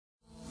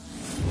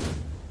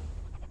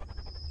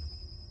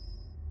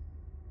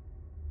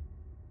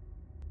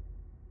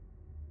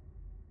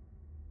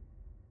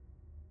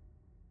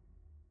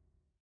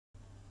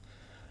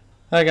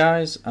Hi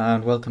guys,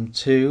 and welcome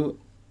to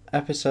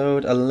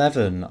episode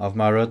 11 of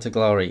my Road to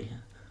Glory.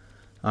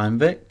 I'm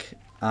Vic,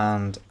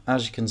 and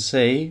as you can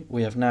see,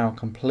 we have now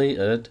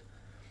completed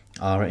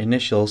our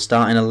initial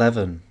starting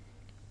 11.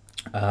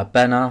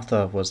 Ben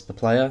Arthur was the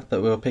player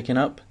that we were picking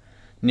up.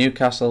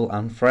 Newcastle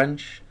and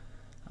French,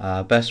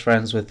 best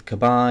friends with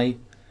Cabai,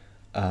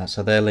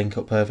 so they link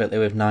up perfectly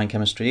with 9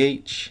 chemistry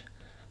each.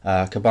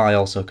 Cabai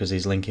also because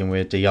he's linking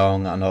with De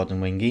Jong and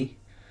Ordenwingy.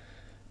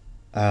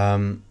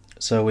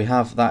 So we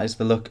have, that is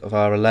the look of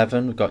our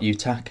 11. We've got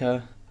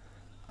v1ck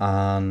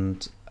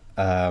and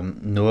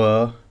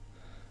Noor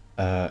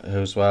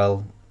as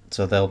well.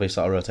 So they'll be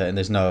sort of rotating.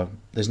 There's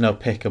no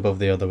pick above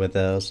the other with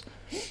those.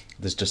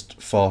 There's just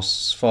four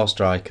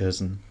strikers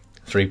and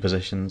 3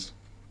 positions.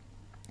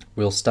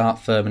 We'll start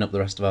firming up the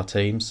rest of our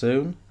team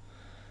soon,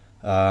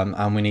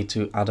 and we need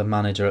to add a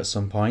manager at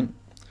some point.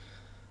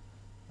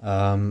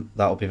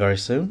 That'll be very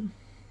soon.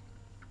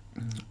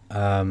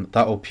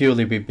 That will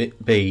purely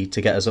be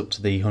to get us up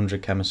to the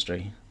 100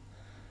 chemistry.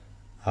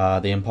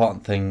 The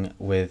important thing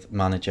with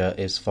manager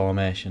is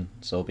formation,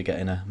 so we'll be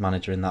getting a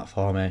manager in that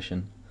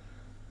formation.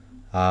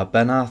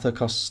 Ben Arthur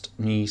cost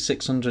me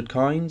 600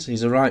 coins.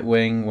 He's a right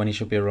wing when he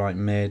should be a right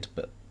mid,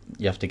 but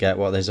you have to get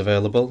what is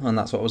available, and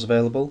that's what was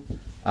available.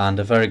 And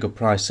a very good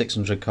price,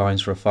 600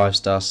 coins for a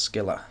 5-star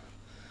skiller.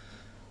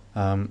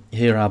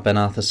 Here are Ben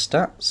Arthur's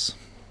stats.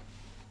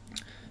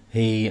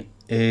 He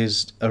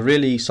is a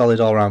really solid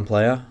all-round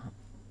player,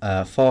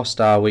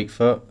 4-star weak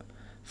foot,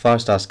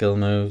 5-star skill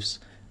moves,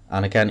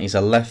 and again he's a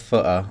left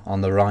footer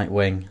on the right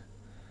wing,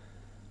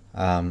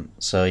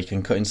 so he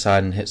can cut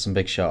inside and hit some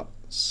big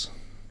shots.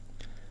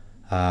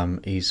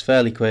 He's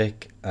fairly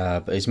quick,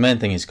 but his main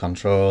thing is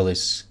control,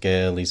 his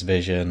skill, his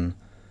vision,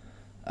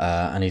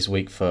 and his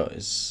weak foot.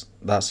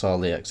 That's all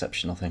the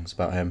exceptional things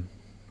about him.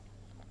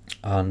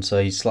 And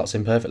so he slots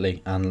in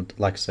perfectly, and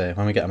like I say,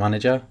 when we get a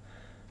manager,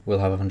 we'll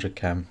have 100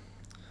 chem.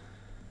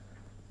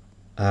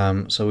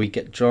 So we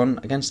get drawn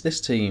against this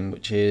team,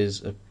 which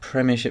is a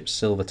Premiership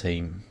Silver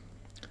team.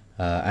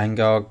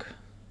 Engog,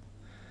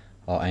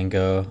 or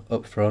Engo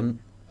up front,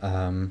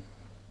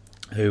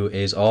 who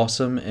is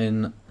awesome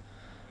in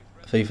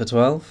FIFA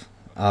 12,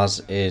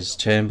 as is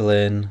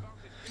Chamberlain,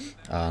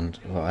 and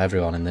well,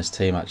 everyone in this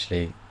team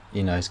actually.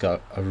 You know, he's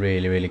got a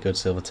really, really good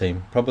silver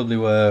team. Probably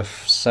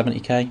worth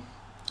 70k,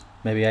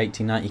 maybe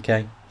 80,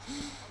 90k.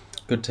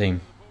 Good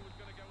team.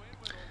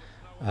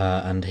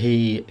 And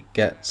he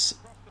gets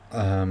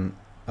a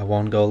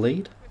 1-goal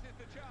lead.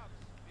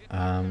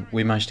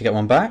 We managed to get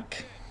one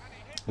back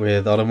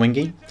with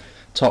Ordenwingy.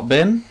 Top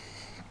bin.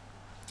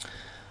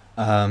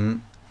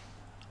 That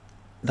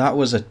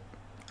was a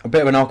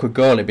bit of an awkward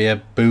goal. It'd be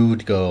a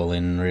booed goal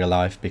in real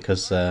life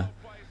because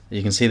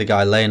you can see the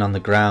guy laying on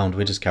the ground.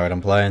 We just carried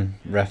on playing.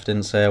 Ref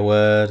didn't say a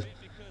word.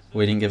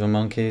 We didn't give him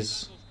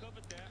monkeys.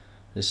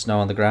 There's snow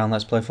on the ground.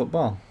 Let's play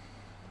football.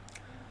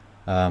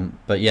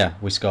 But yeah,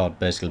 we scored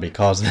basically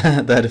because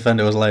their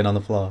defender was laying on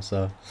the floor.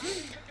 So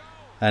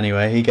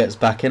anyway, he gets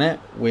back in it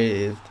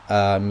with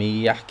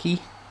Miyaki,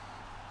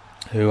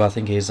 who I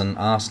think is an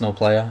Arsenal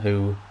player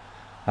who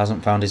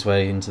hasn't found his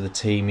way into the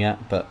team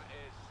yet, but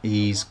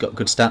he's got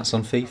good stats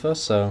on FIFA,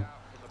 so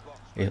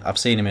I've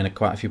seen him in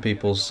quite a few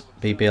people's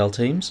BPL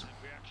teams.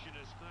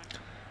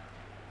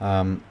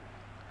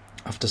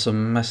 After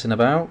some messing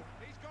about,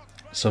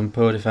 some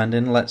poor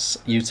defending, let's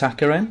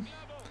v1ck in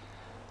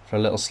for a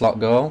little slot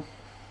goal.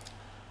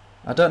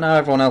 I don't know how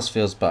everyone else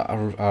feels, but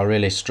I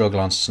really struggle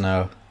on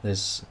snow.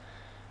 It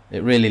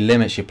really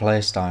limits your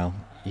play style.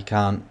 You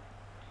can't.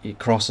 Your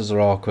crosses are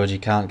awkward. You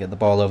can't get the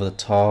ball over the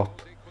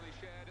top.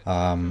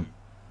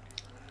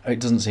 It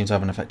doesn't seem to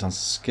have an effect on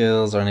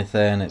skills or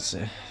anything. It's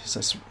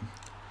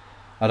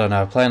I don't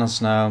know. Playing on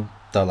snow,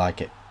 don't like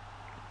it.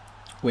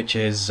 Which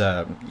is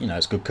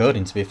it's good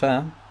coding to be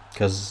fair,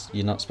 because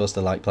you're not supposed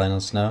to like playing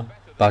on snow.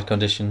 Bad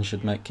conditions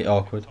should make it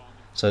awkward.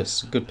 So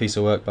it's a good piece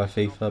of work by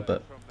FIFA,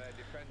 but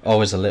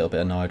always a little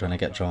bit annoyed when I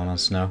get drawn on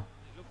snow.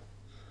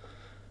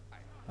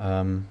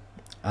 And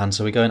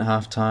so we go into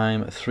half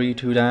time,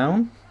 3-2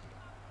 down.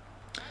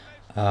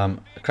 A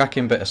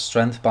cracking bit of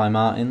strength by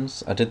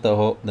Martins. I did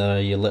your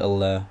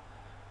little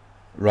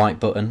right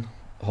button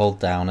hold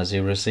down as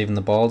you were receiving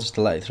the ball just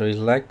to let it through his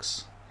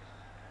legs.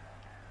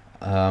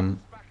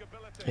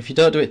 If you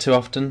don't do it too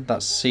often,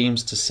 that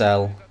seems to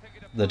sell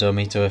the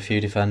dummy to a few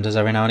defenders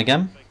every now and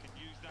again,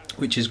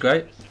 which is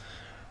great.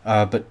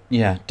 But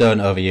yeah, don't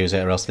overuse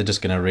it or else they're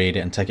just going to read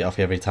it and take it off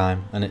you every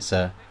time. And it's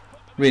a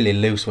really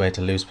loose way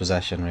to lose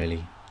possession,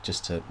 really,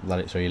 just to let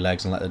it through your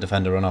legs and let the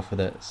defender run off with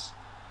it. It's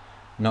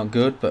not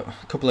good, but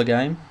a couple of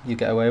game you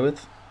get away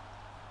with.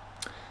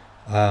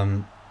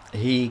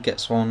 He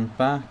gets one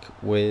back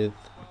with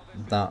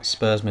that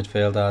Spurs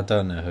midfielder. I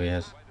don't know who he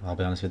is, I'll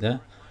be honest with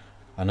you.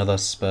 Another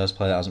Spurs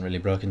player that hasn't really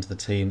broken into the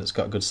team that's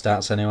got good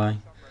stats anyway.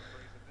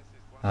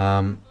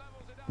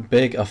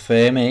 Big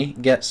Afemi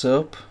gets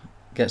up,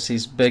 gets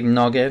his big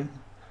noggin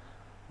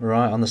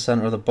right on the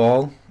centre of the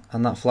ball,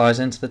 and that flies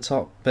into the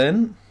top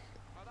bin.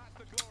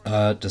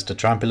 Just a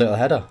trampy little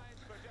header.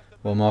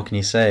 What more can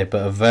you say?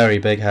 But a very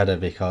big header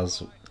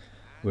because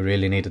We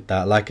really needed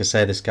that. Like I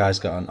say, this guy's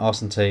got an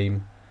awesome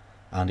team,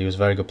 and he was a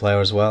very good player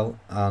as well.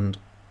 And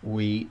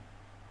we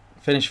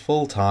finished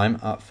full time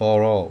at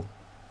 4-all.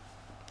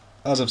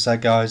 As I've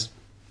said, guys,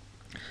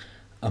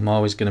 I'm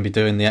always going to be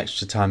doing the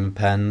extra time and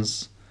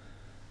pens.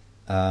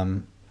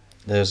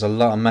 There's a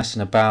lot of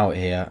messing about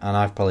here, and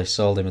I've probably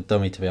sold him a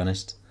dummy, to be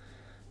honest.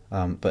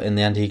 But in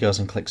the end, he goes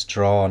and clicks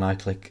draw, and I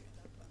click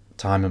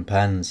time and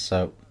pens.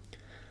 So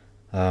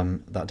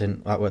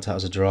that worked out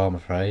as a draw, I'm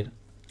afraid.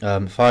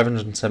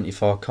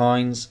 574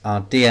 coins.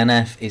 Our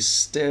DNF is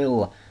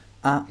still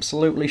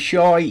absolutely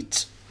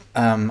shite.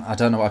 I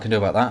don't know what I can do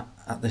about that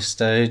at this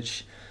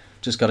stage.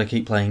 Just got to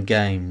keep playing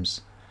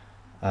games.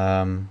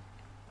 I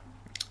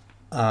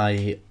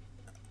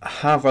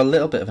have a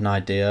little bit of an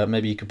idea.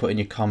 Maybe you could put in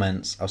your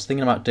comments. I was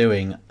thinking about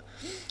doing,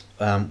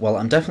 well,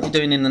 I'm definitely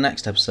doing in the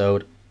next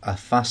episode a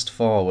fast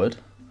forward.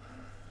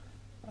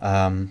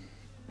 I'll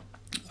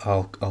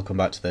come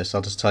back to this.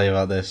 I'll just tell you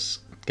about this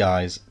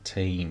guy's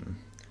team.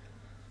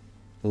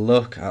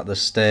 Look at the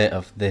state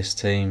of this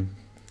team.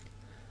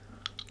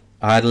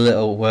 I had a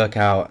little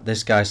workout.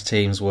 This guy's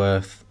team's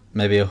worth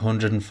maybe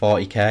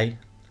 140k.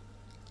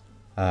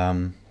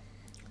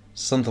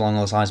 Something along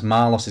those lines.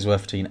 Marlos is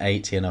worth between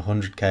 80 and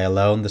 100k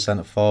alone. The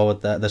centre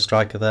forward there, the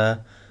striker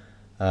there.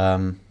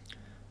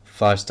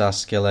 5-star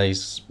skill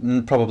A's,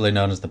 probably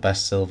known as the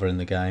best silver in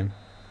the game.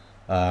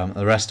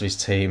 The rest of his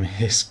team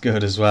is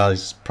good as well.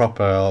 It's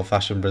proper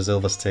old-fashioned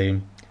brasilver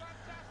team.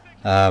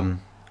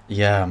 Nightmare.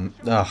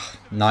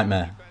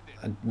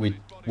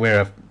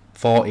 We're a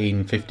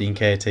 14,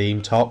 15k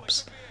team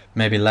tops,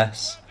 maybe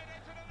less.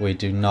 We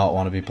do not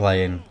want to be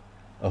playing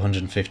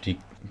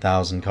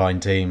 150,000 coin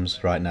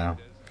teams right now.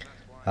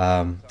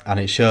 And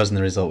it shows in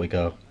the result we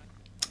go.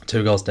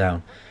 2 goals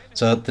down.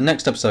 So the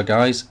next episode,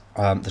 guys,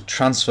 the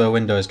transfer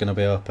window is going to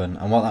be open,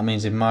 and what that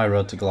means in my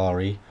road to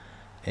glory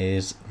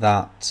is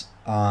that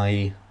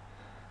I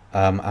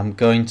am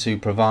going to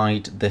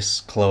provide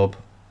this club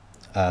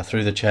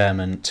through the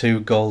chairman 2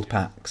 gold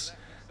packs.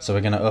 So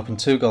we're going to open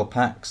 2 gold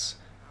packs,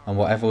 and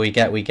whatever we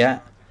get, we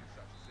get.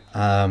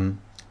 And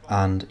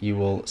you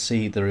will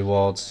see the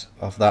rewards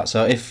of that.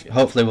 So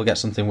hopefully we'll get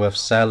something worth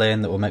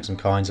selling that will make some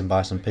coins and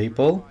buy some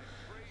people,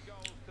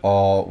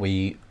 or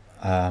we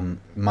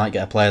might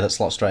get a player that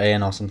slots straight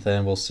in or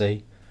something. We'll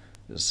see.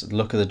 Just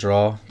look at the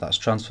draw. That's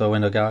transfer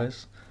window,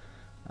 guys.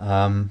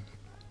 And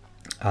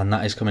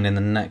that is coming in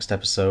the next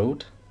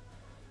episode.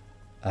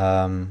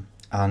 And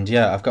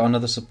yeah, I've got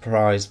another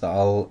surprise that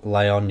I'll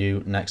lay on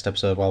you next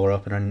episode while we're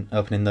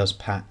opening those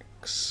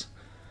packs.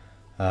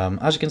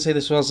 As you can see,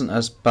 this wasn't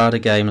as bad a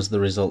game as the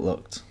result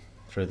looked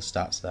through the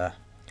stats there.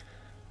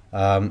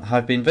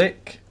 I've been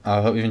Vic.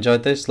 I hope you've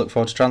enjoyed this. Look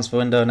forward to transfer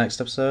window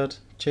next episode.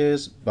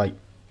 Cheers. Bye.